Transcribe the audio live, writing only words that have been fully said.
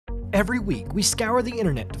Every week, we scour the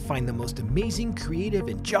internet to find the most amazing, creative,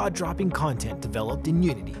 and jaw-dropping content developed in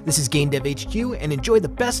Unity. This is GameDevHQ, and enjoy the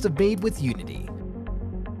best of Made with Unity.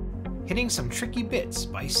 Hitting some tricky bits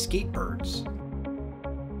by Skatebirds.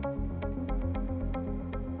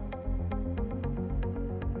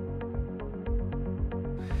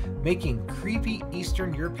 Making creepy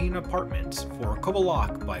Eastern European apartments for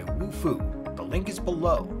Kobolok by Wufoo. The link is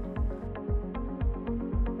below.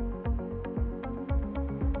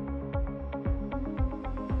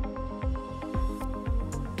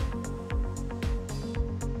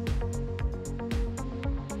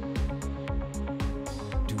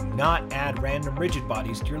 Do not add random rigid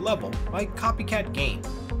bodies to your level by Copycat Game.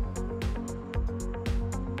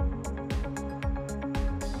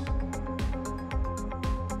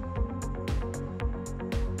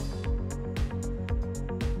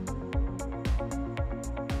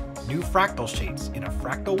 New fractal shapes in a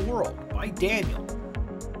fractal world by Daniel.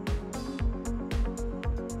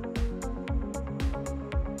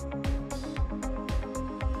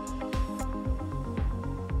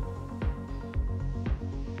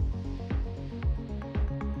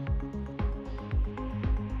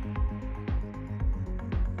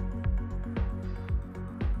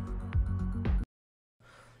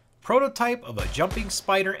 Prototype of a jumping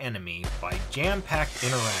spider enemy by Jam-Packed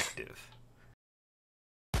Interactive.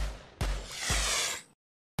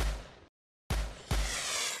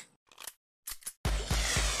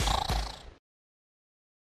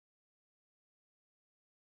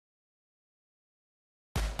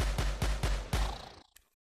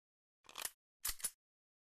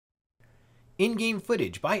 In-game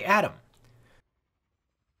footage by Adam.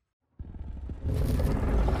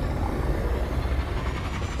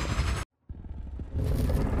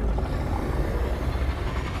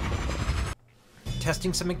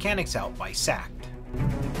 Testing some mechanics out by Sacked.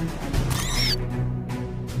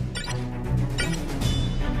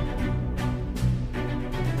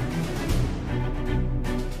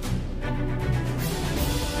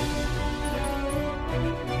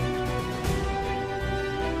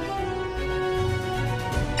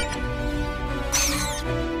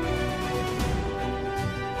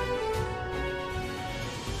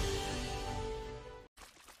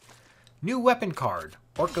 New weapon card,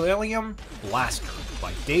 Orcalium Blaster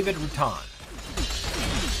by David Rutan.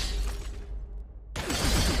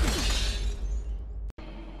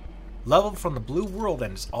 Leveled from the Blue World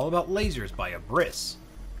and it's all about lasers by Abriss.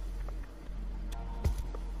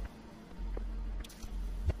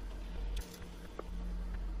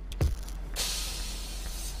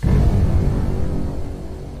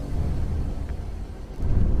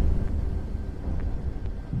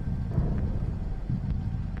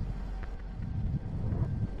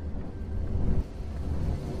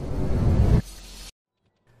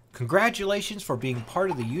 Congratulations for being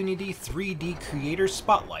part of the Unity 3D Creator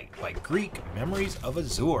Spotlight by Greek Memories of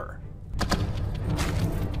Azure.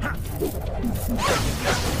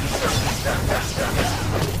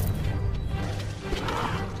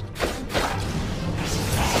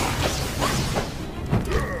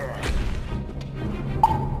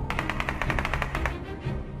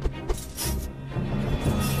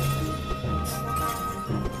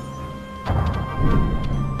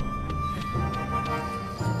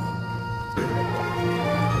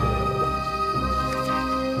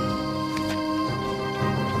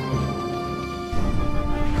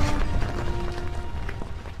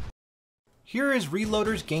 Here is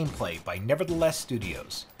Reloader's gameplay by Nevertheless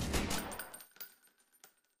Studios.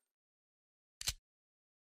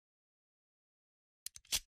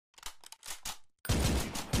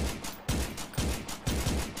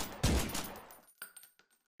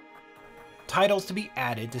 Titles to be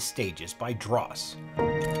added to stages by Dross.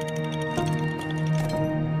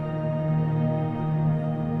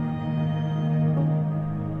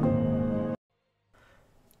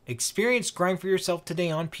 Experience Grind for yourself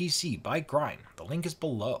today on PC by Grind. The link is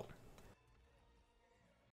below.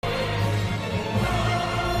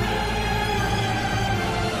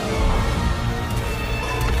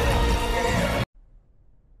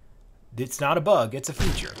 It's not a bug, it's a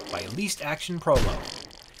feature by Least Action Prolo.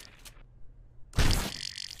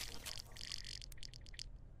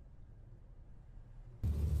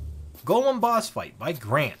 Golem Boss Fight by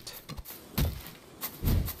Grant.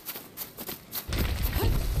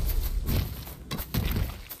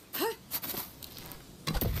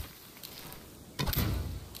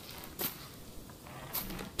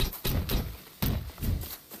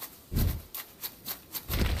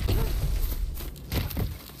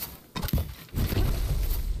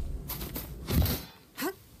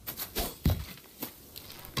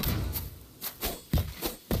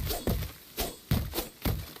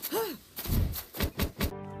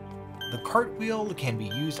 cartwheel can be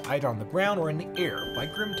used either on the ground or in the air by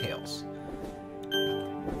Grimtails.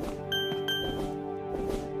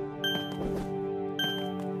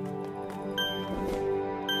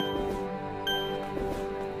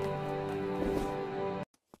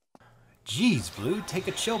 Geez, Blue, take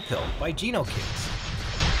a chill pill by Geno Kids.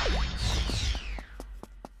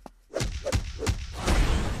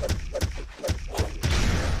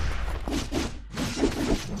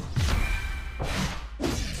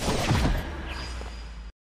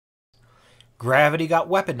 Gravity got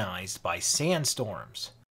weaponized by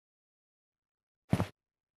Sandstorms.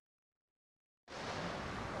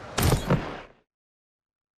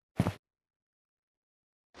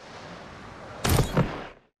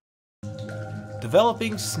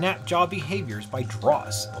 Developing snap jaw behaviors by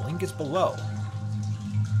Dross. The link is below.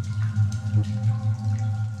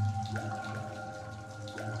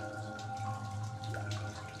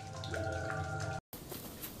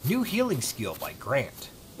 New healing skill by Grant.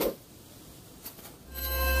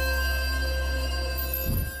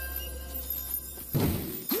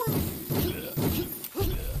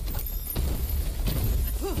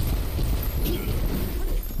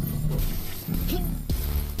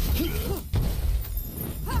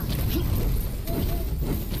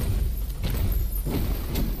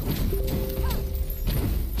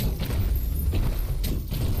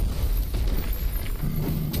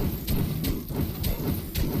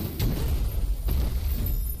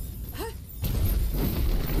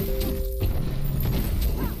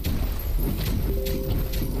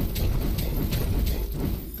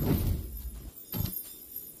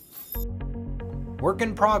 Work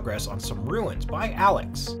in progress on some ruins by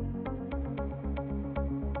Alex.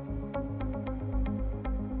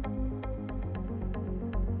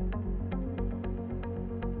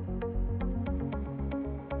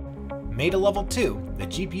 Made a level 2. The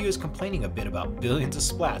GPU is complaining a bit about billions of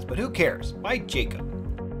splats, but who cares? By Jacob.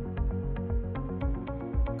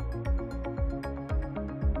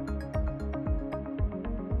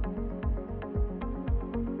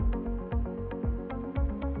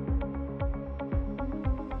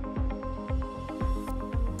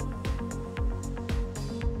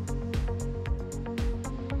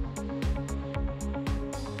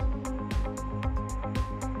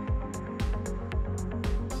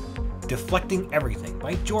 Deflecting Everything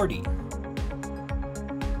by Jordy.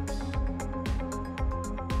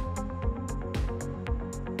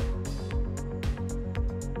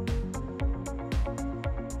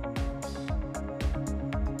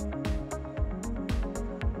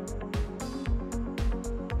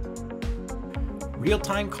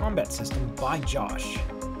 Real-time combat system by Josh.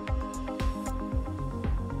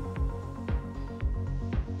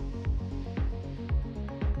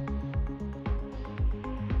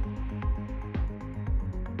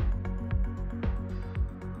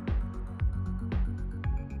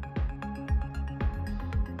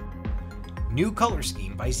 New color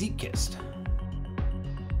scheme by Zeetkist.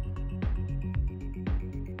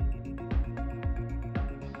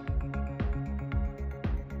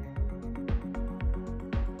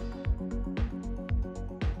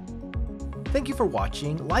 Thank you for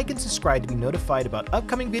watching. Like and subscribe to be notified about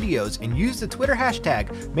upcoming videos, and use the Twitter hashtag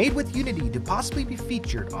MadeWithUnity to possibly be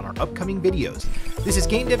featured on our upcoming videos. This is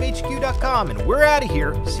GameDevHQ.com, and we're out of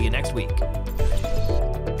here. See you next week.